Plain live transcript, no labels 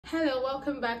Hello,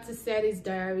 welcome back to Sally's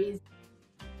Diaries.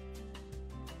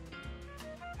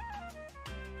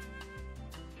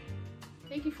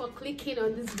 Thank you for clicking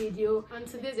on this video. On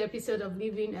today's episode of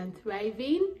Living and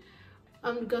Thriving,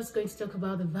 I'm just going to talk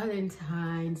about the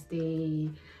Valentine's Day.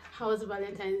 How was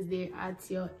Valentine's Day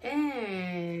at your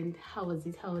end? How was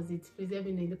it? Please let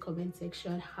me know in the comment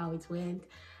section how it went.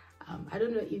 I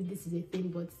don't know if this is a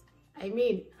thing, but I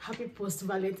mean, happy post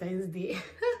Valentine's Day.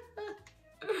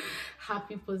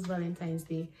 Happy post Valentine's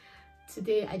Day.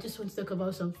 Today I just want to talk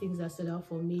about some things that has stood out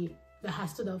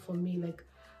for me like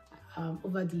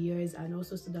over the years, and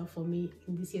also stood out for me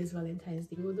in this year's Valentine's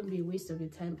Day. It wouldn't be a waste of your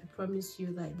time. I promise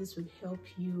you that this would help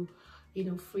you,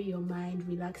 free your mind,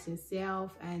 relax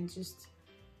yourself, and just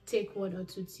take 1 or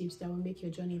 2 tips that will make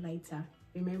your journey lighter.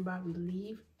 Remember, we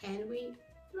live and we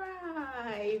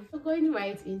thrive. So going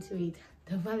right into it,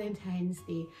 the Valentine's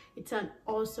Day. It's an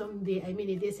awesome day. I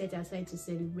mean, a day set aside to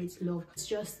celebrate love. It's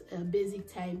just a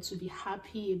basic time to be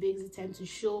happy, a basic time to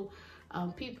show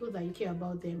people that you care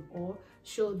about them, or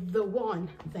show the one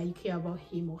that you care about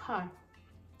him or her.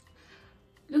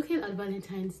 Looking at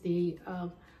Valentine's Day,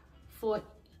 for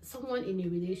someone in a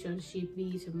relationship,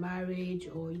 be it a marriage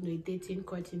or a dating,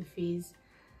 courting phase,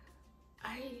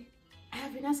 I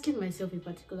have been asking myself a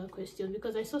particular question,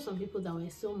 because I saw some people that were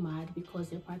so mad because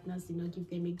their partners did not give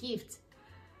them a gift.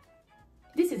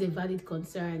 This is a valid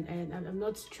concern, and I'm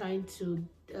not trying to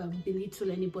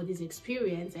belittle anybody's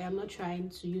experience. I am not trying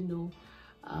to,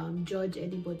 judge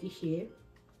anybody here.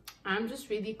 I'm just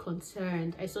really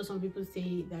concerned. I saw some people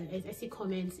say that, I see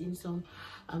comments in some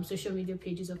social media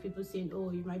pages of people saying,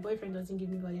 oh, if my boyfriend doesn't give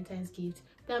me Valentine's gift,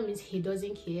 that means he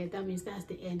doesn't care. That means that's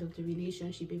the end of the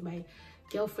relationship. If my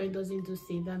girlfriend doesn't do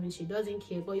same, that means she doesn't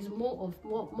care. But it's more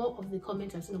of the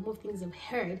comments I've seen, more things I've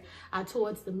heard are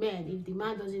towards the man. If the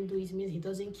man doesn't do it, it means he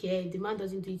doesn't care. If the man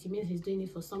doesn't do it, it means he's doing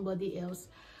it for somebody else.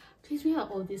 Please, where are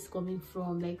all this coming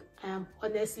from? Like, I am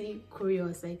honestly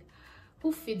curious, like,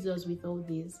 who feeds us with all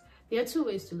this? There are 2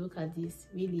 ways to look at this,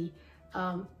 really.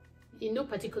 In no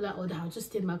particular order, I'll just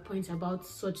state my point about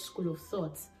such school of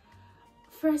thoughts.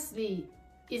 Firstly,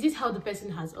 is this how the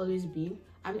person has always been?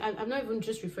 I'm not even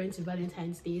just referring to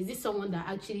Valentine's Day. Is this someone that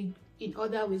actually in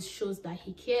other ways shows that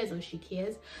he cares or she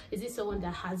cares? Is this someone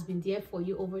that has been there for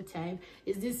you over time?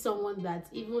 Is this someone that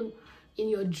even in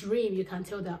your dream you can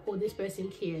tell that, oh, this person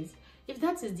cares? If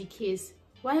that is the case,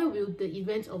 why will the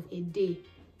event of a day,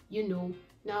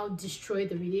 now destroy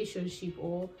the relationship?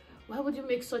 Or why would you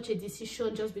make such a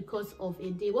decision just because of a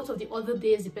day? What of the other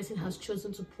days the person has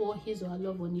chosen to pour his or her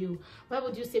love on you? Why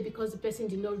would you say because the person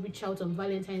did not reach out on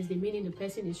Valentine's Day, meaning the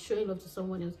person is showing love to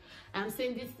someone else? I'm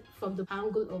saying this from the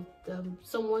angle of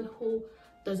someone who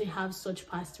doesn't have such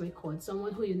past records,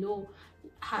 someone who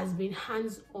has been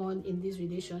hands-on in this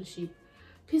relationship.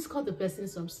 Please cut the person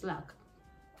some slack.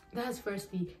 That's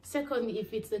firstly. Secondly,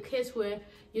 if it's the case where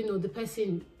the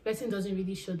person doesn't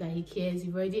really show that he cares,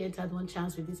 you've already entered one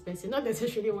chance with this person, not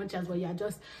necessarily one chance, but you are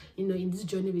just in this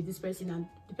journey with this person, and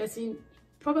the person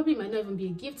probably might not even be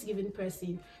a gift-giving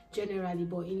person generally,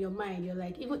 but in your mind you're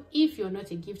like, even if you're not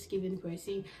a gift-giving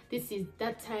person, this is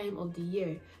that time of the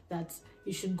year that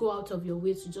you should go out of your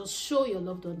way to just show your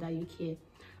loved one that you care.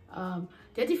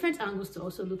 There are different angles to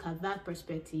also look at that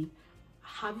perspective.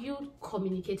 Have you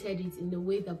communicated it in a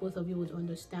way that both of you would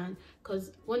understand?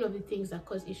 Because one of the things that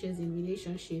cause issues in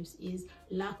relationships is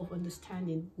lack of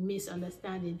understanding,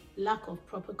 misunderstanding, lack of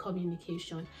proper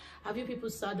communication. Have you people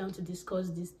sat down to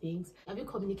discuss these things? Have you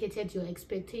communicated your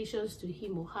expectations to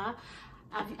him or her?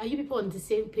 Are you people on the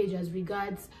same page as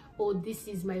regards, oh, this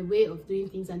is my way of doing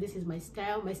things and this is my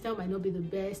style? My style might not be the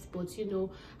best, but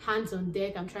hands on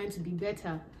deck, I'm trying to be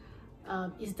better.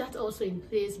 Is that also in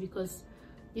place? Because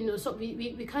so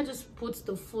we can't just put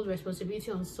the full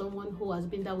responsibility on someone who has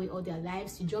been that way all their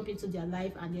lives. You jump into their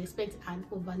life and you expect an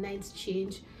overnight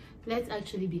change. Let's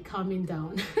actually be calming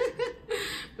down.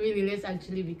 Really, let's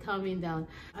actually be calming down.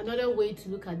 Another way to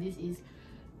look at this is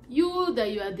you are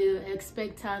the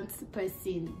expectant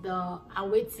person, the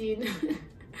awaiting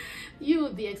you,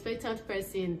 the expectant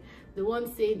person, the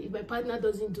one saying, if my partner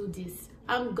doesn't do this,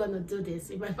 I'm gonna do this.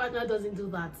 If my partner doesn't do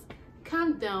that,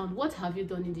 calm down. What have you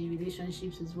done in the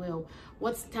relationships as well?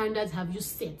 What standards have you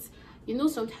set?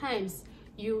 Sometimes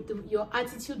your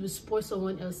attitude will spoil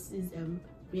someone else's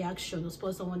reaction or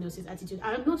spoil someone else's attitude.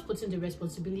 I'm not putting the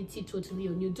responsibility totally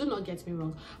on you, do not get me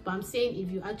wrong, but I'm saying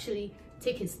if you actually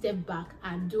take a step back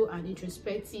and do an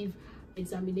introspective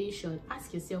examination,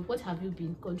 ask yourself, what have you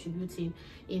been contributing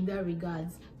in that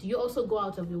regards? Do you also go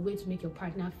out of your way to make your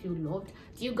partner feel loved?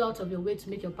 Do you go out of your way to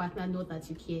make your partner know that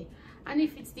you care? And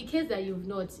if it's the case that you've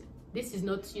not, this is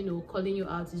not calling you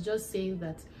out, it's just saying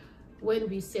that when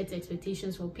we set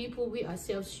expectations for people, we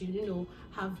ourselves should, you know,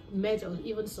 have met or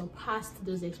even surpassed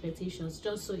those expectations,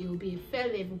 just so it will be a fair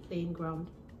level playing ground.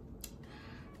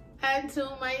 And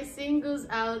to my singles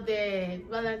out there,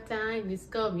 Valentine is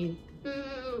coming.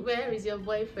 Where is your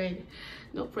boyfriend?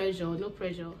 No pressure, no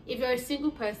pressure. If you're a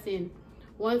single person,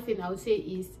 one thing I would say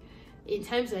is, in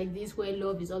times like this where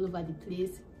love is all over the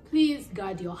place, please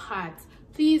guard your heart,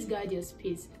 please guard your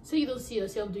space, so you don't see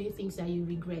yourself doing things that you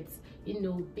regret, you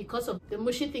know, because of the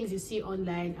mushy things you see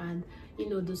online and, you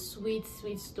know, the sweet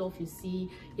stuff you see.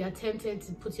 You're tempted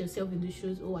to put yourself in the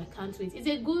shoes. Oh, I can't wait. It's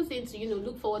a good thing to, you know,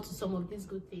 look forward to some of these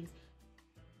good things.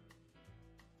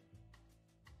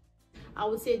 I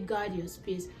would say guard your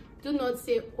space. Do not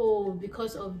say, oh,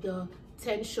 because of the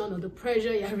tension or the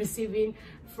pressure you're receiving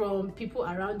from people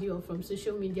around you or from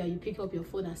social media, you pick up your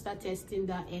phone and start testing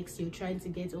that ex you're trying to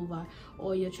get over,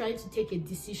 or you're trying to take a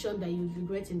decision that you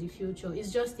regret in the future.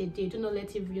 It's just a day. Do not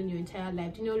let it ruin your entire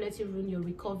life. Do not let it ruin your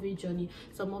recovery journey.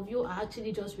 Some of you are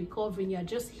actually just recovering. You're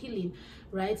just healing,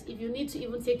 right? If you need to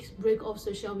even take a break off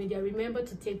social media, remember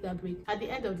to take that break. At the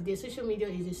end of the day, social media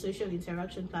is a social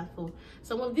interaction platform.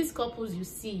 Some of these couples you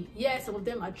see, yes, some of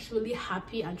them are truly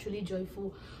happy and truly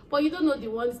joyful, but you don't know the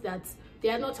ones that they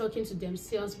are not talking to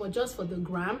themselves, but just for the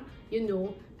gram, you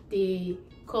know, they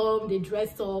come, they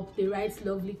dress up, they write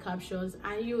lovely captions,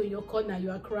 and you in your corner, you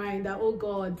are crying that, oh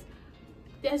God.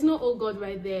 There's no oh God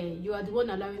right there. You are the one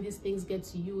allowing these things get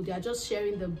to you. They are just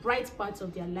sharing the bright parts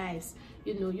of their lives.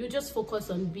 You know, you just focus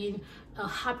on being a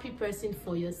happy person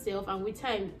for yourself, and with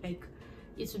time, like,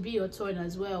 it will be your turn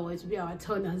as well, or it will be our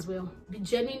turn as well. Be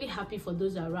genuinely happy for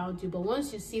those around you. But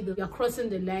once you see that you're crossing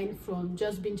the line from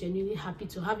just being genuinely happy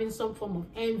to having some form of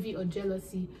envy or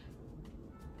jealousy,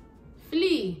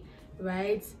 flee,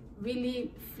 right?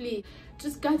 Really flee.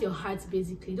 Just guard your heart,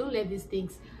 basically. Don't let these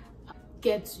things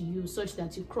get to you such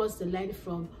that you cross the line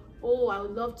from, oh, I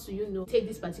would love to, you know, take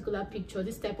this particular picture,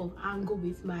 this type of angle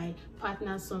with my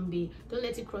partner someday. Don't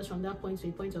let it cross from that point to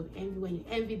a point of envy, when you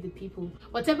envy the people.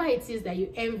 Whatever it is that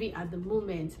you envy at the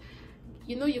moment,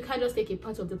 you know, you can't just take a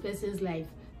part of the person's life,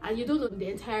 and you don't know the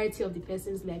entirety of the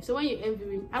person's life. So when you envy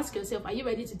him, ask yourself, are you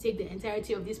ready to take the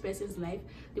entirety of this person's life?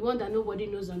 The one that nobody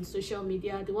knows on social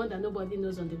media, the one that nobody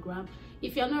knows on the gram.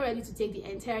 If you're not ready to take the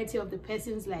entirety of the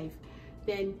person's life,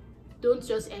 then don't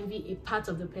just envy a part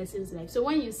of the person's life. So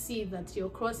when you see that you're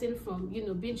crossing from, you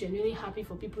know, being genuinely happy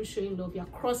for people showing love, you're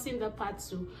crossing that part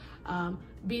to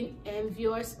being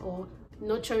envious or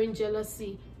nurturing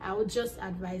jealousy, I would just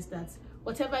advise that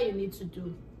whatever you need to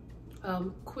do,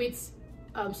 quit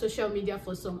social media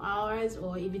for some hours,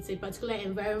 or if it's a particular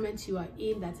environment you are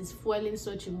in that is fueling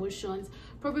such emotions,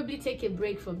 probably take a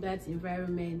break from that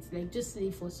environment. Like, just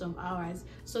leave for some hours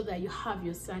so that you have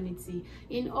your sanity.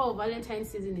 In all, Valentine's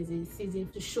season is a season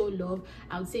to show love.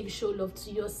 I would say show love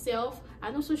to yourself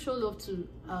and also show love to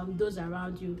those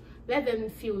around you. Let them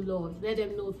feel loved. Let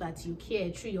them know that you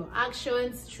care through your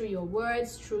actions, through your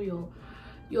words, through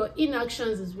your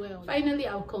inactions as well. Finally,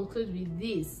 I'll conclude with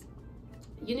this.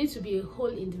 You need to be a whole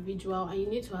individual, and you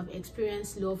need to have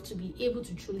experienced love to be able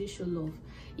to truly show love.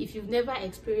 If you've never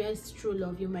experienced true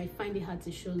love, you might find it hard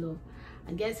to show love.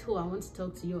 And guess who I want to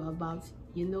talk to you about?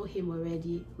 You know him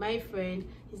already. My friend,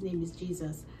 his name is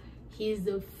Jesus. He is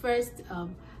the first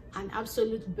and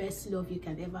absolute best love you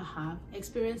can ever have.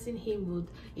 Experiencing him would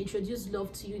introduce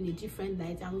love to you in a different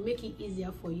light and will make it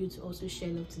easier for you to also share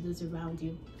love to those around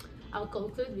you. I'll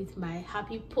conclude with my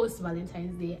happy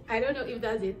post-Valentine's Day. I don't know if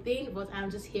that's a thing, but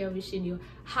I'm just here wishing you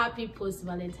happy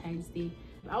post-Valentine's Day.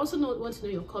 I also want to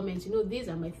know your comments. You know, these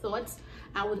are my thoughts.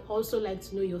 I would also like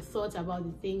to know your thoughts about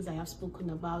the things I have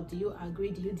spoken about. Do you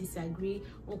agree? Do you disagree?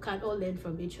 Or can all learn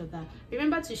from each other?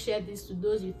 Remember to share this to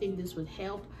those you think this would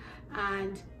help.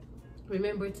 And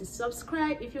remember to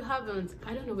subscribe if you haven't.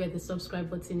 I don't know where the subscribe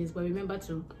button is, but remember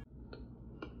to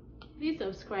please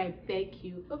subscribe. Thank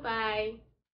you. Bye-bye.